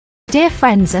Dear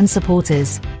friends and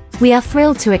supporters, we are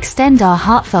thrilled to extend our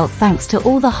heartfelt thanks to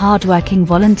all the hardworking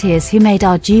volunteers who made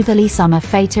our Jubilee-Summer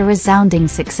Fete a resounding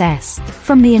success.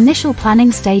 From the initial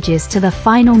planning stages to the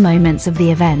final moments of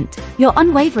the event, your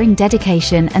unwavering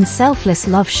dedication and selfless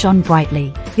love shone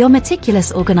brightly. Your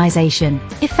meticulous organization,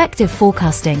 effective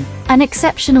forecasting, and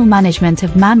exceptional management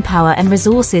of manpower and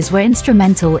resources were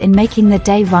instrumental in making the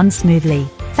day run smoothly.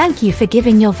 Thank you for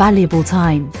giving your valuable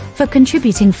time, for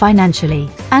contributing financially,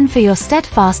 and for your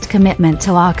steadfast commitment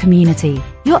to our community.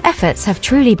 Your efforts have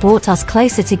truly brought us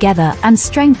closer together and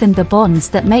strengthened the bonds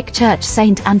that make Church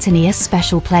St. Anthony a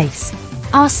special place.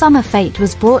 Our summer fete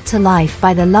was brought to life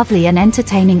by the lovely and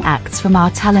entertaining acts from our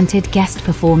talented guest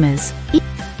performers.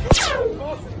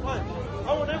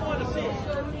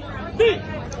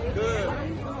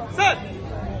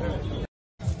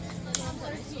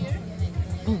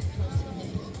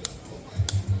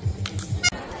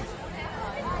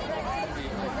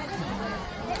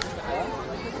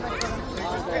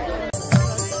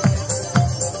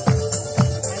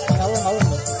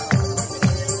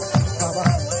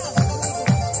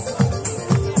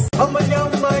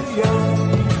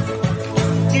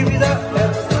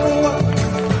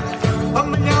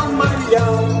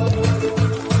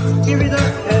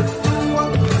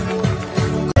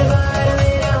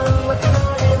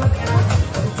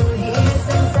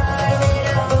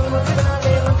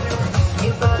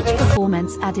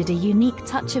 Performance added a unique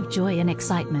touch of joy and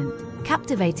excitement,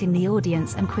 captivating the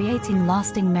audience and creating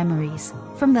lasting memories.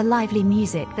 From the lively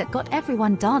music that got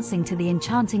everyone dancing to the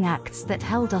enchanting acts that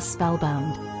held us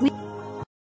spellbound.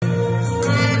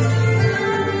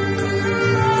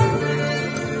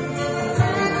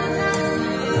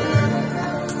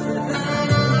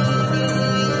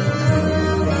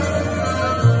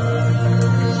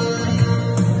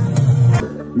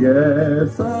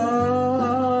 Yes,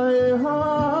 I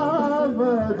have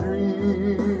a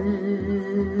dream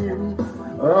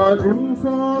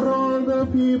for all the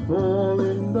people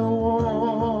in the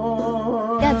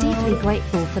world. We are deeply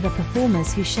grateful for the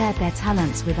performers who shared their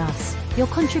talents with us. Your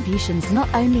contributions not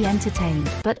only entertained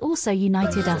but also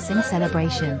united us in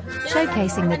celebration,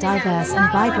 showcasing the diverse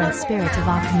and vibrant spirit of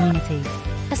our community.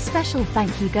 A special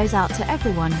thank you goes out to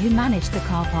everyone who managed the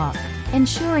car park,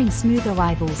 ensuring smooth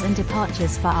arrivals and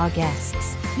departures for our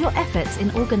guests. Your efforts in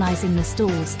organizing the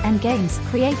stalls and games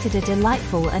created a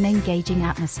delightful and engaging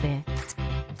atmosphere.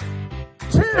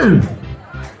 2,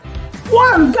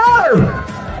 1, go!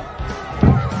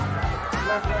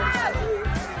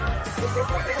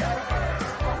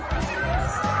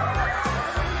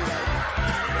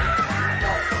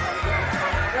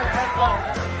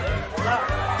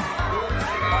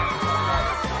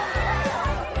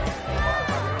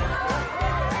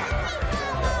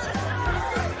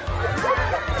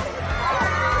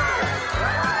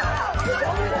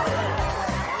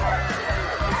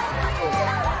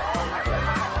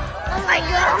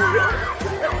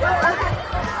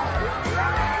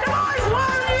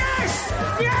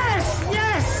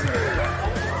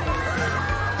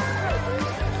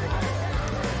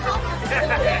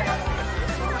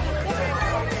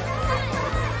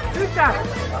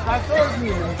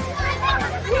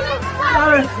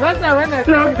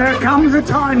 Look, there comes a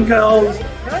time, girls,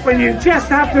 when you just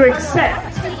have to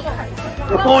accept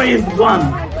the boy is won.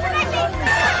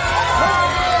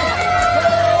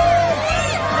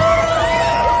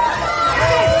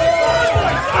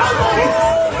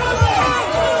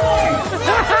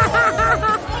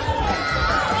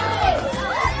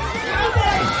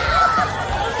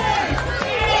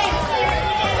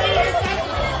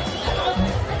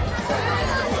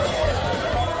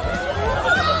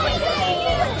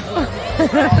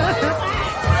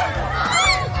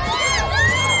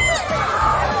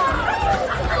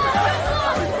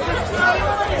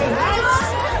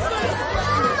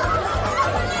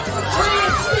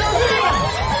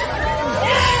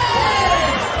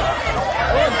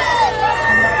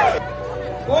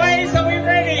 Boys, are we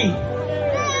ready?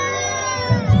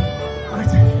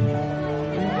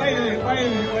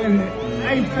 Wait a minute.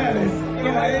 Hey fellas,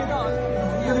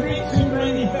 you're a bit too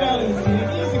many fellas here.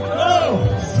 These are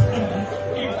close.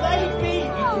 If they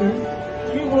beat you,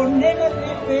 you will never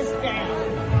live this down.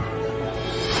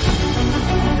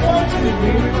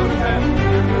 Unfortunately, we're going to have...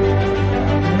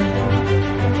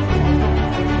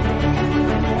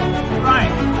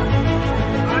 Right.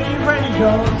 Are you ready,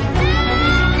 girls?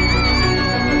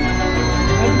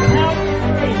 And count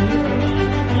 3.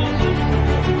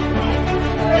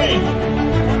 3,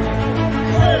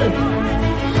 2,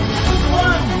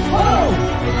 1, go!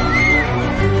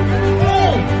 Go!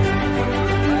 Go!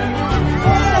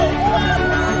 Go!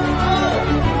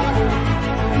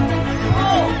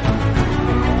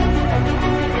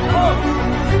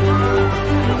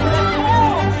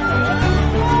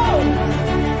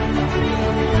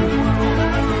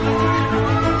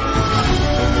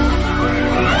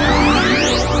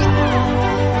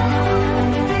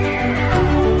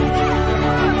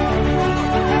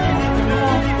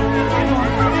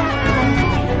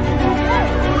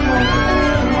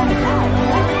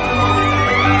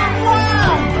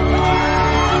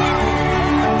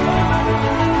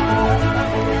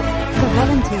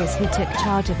 volunteers who took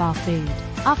charge of our food,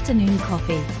 afternoon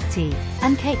coffee, tea,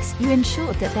 and cakes. You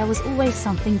ensured that there was always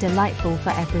something delightful for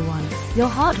everyone. Your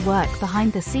hard work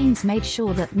behind the scenes made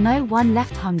sure that no one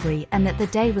left hungry and that the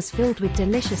day was filled with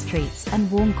delicious treats and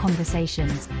warm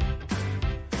conversations.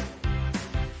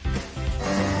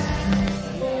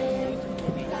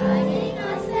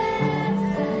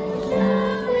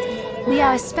 We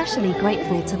are especially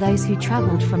grateful to those who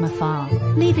traveled from afar,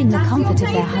 leaving the comfort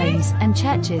of their homes and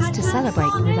churches to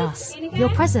celebrate with us. Your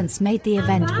presence made the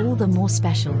event all the more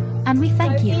special, and we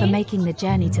thank you for making the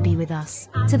journey to be with us.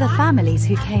 To the families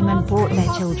who came and brought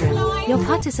their children, your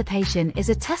participation is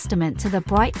a testament to the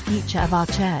bright future of our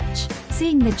church.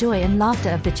 Seeing the joy and laughter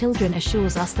of the children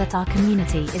assures us that our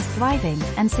community is thriving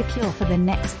and secure for the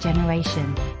next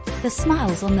generation. The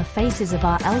smiles on the faces of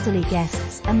our elderly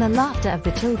guests and the laughter of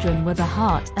the children were the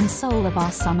heart and soul of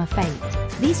our summer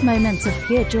fete. These moments of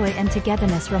pure joy and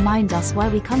togetherness remind us why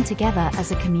we come together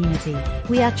as a community.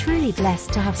 We are truly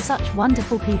blessed to have such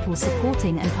wonderful people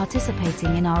supporting and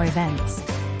participating in our events.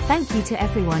 Thank you to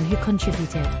everyone who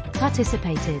contributed,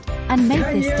 participated, and made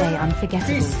this day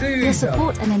unforgettable. Your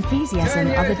support and enthusiasm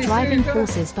are the driving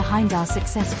forces behind our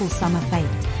successful summer fete.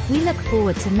 We look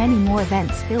forward to many more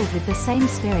events filled with the same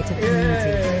spirit of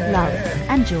community, love,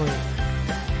 and joy.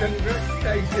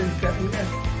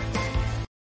 Congratulations,